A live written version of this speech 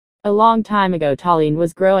A long time ago Tallinn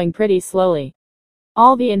was growing pretty slowly.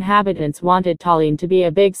 All the inhabitants wanted Tallinn to be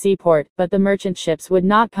a big seaport, but the merchant ships would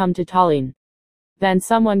not come to Tallinn. Then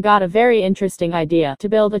someone got a very interesting idea to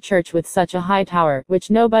build a church with such a high tower,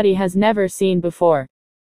 which nobody has never seen before.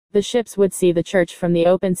 The ships would see the church from the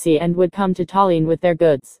open sea and would come to Tallinn with their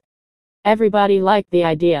goods. Everybody liked the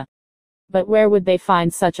idea. But where would they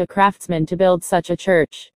find such a craftsman to build such a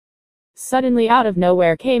church? Suddenly out of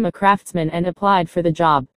nowhere came a craftsman and applied for the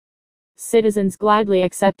job. Citizens gladly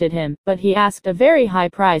accepted him, but he asked a very high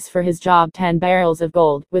price for his job, 10 barrels of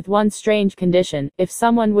gold, with one strange condition: if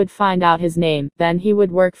someone would find out his name, then he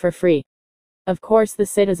would work for free. Of course the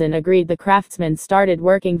citizen agreed. The craftsman started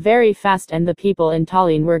working very fast and the people in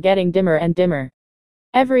Tallinn were getting dimmer and dimmer.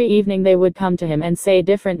 Every evening they would come to him and say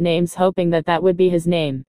different names, hoping that that would be his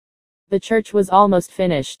name. The church was almost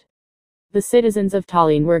finished. The citizens of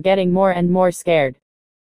Tallinn were getting more and more scared.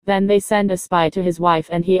 Then they sent a spy to his wife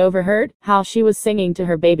and he overheard how she was singing to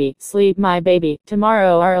her baby, "Sleep my baby,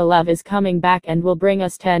 tomorrow our love is coming back and will bring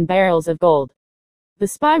us 10 barrels of gold." The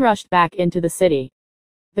spy rushed back into the city.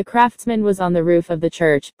 The craftsman was on the roof of the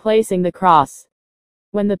church, placing the cross.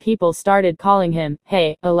 When the people started calling him,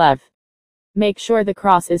 "Hey, Alev, make sure the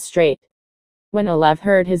cross is straight." When Alev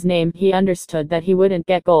heard his name, he understood that he wouldn't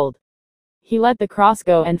get gold. He let the cross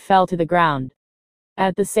go and fell to the ground.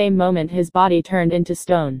 At the same moment his body turned into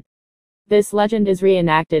stone. This legend is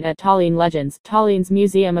reenacted at Tallinn Legends, Tallinn's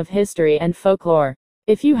Museum of History and Folklore.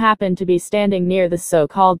 If you happen to be standing near the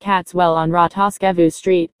so-called Cat's Well on Rataskevu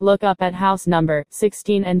Street, look up at house number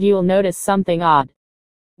 16 and you'll notice something odd.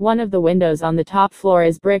 One of the windows on the top floor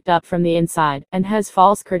is bricked up from the inside, and has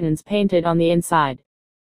false curtains painted on the inside.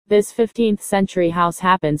 This 15th century house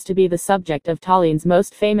happens to be the subject of Tallinn's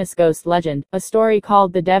most famous ghost legend, a story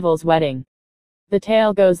called The Devil's Wedding. The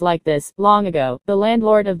tale goes like this: long ago, the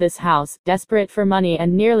landlord of this house, desperate for money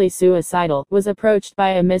and nearly suicidal, was approached by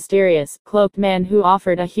a mysterious, cloaked man who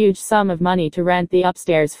offered a huge sum of money to rent the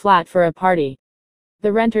upstairs flat for a party.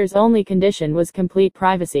 The renter's only condition was complete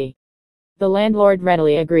privacy. The landlord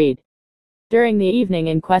readily agreed. During the evening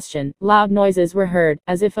in question, loud noises were heard,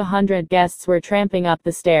 as if 100 guests were tramping up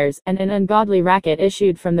the stairs, and an ungodly racket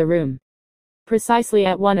issued from the room. Precisely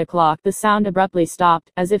at 1 o'clock the sound abruptly stopped,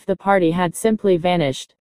 as if the party had simply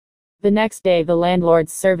vanished. The next day the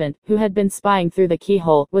landlord's servant, who had been spying through the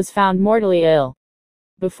keyhole, was found mortally ill.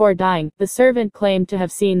 Before dying, the servant claimed to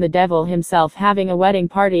have seen the devil himself having a wedding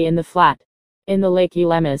party in the flat. In the Lake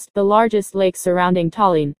Ülemiste, the largest lake surrounding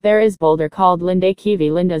Tallinn, there is boulder called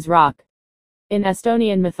Lindakivi, Linda's rock. In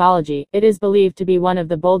Estonian mythology, it is believed to be one of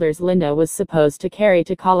the boulders Linda was supposed to carry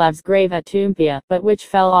to Kalev's grave at Toompea, but which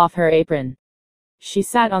fell off her apron. She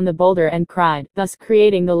sat on the boulder and cried, thus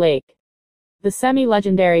creating the lake. The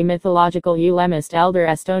semi-legendary mythological Ülemiste elder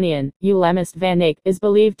Estonian, Ülemiste Vanek, is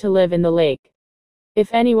believed to live in the lake.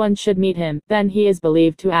 If anyone should meet him, then he is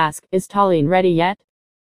believed to ask, "Is Tallinn ready yet?"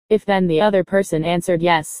 If then the other person answered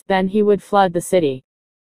yes, then he would flood the city.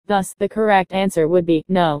 Thus, the correct answer would be,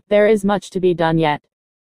 "No, there is much to be done yet."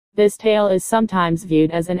 This tale is sometimes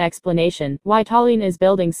viewed as an explanation why Tallinn is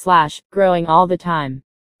growing all the time.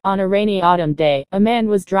 On a rainy autumn day, a man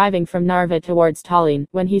was driving from Narva towards Tallinn,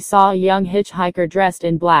 when he saw a young hitchhiker dressed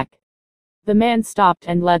in black. The man stopped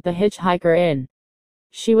and let the hitchhiker in.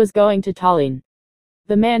 She was going to Tallinn.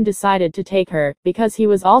 The man decided to take her, because he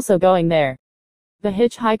was also going there. The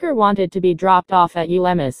hitchhiker wanted to be dropped off at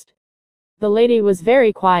Ülemiste. The lady was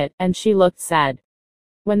very quiet, and she looked sad.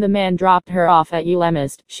 When the man dropped her off at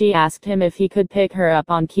Ülemiste, she asked him if he could pick her up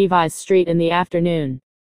on Kivi's Street in the afternoon.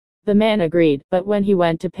 The man agreed, but when he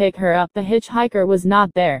went to pick her up, the hitchhiker was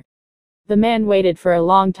not there. The man waited for a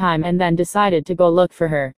long time and then decided to go look for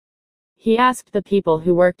her. He asked the people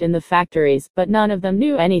who worked in the factories, but none of them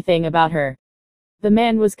knew anything about her. The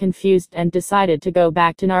man was confused and decided to go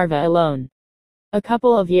back to Narva alone. A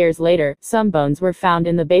couple of years later, some bones were found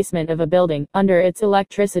in the basement of a building, under its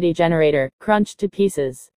electricity generator, crunched to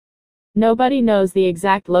pieces. Nobody knows the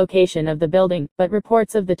exact location of the building, but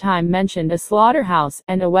reports of the time mentioned a slaughterhouse,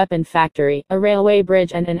 and a weapon factory, a railway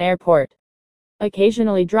bridge and an airport.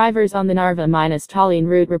 Occasionally drivers on the Narva-Tallinn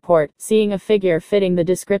route report seeing a figure fitting the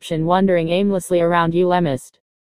description wandering aimlessly around Ülemiste.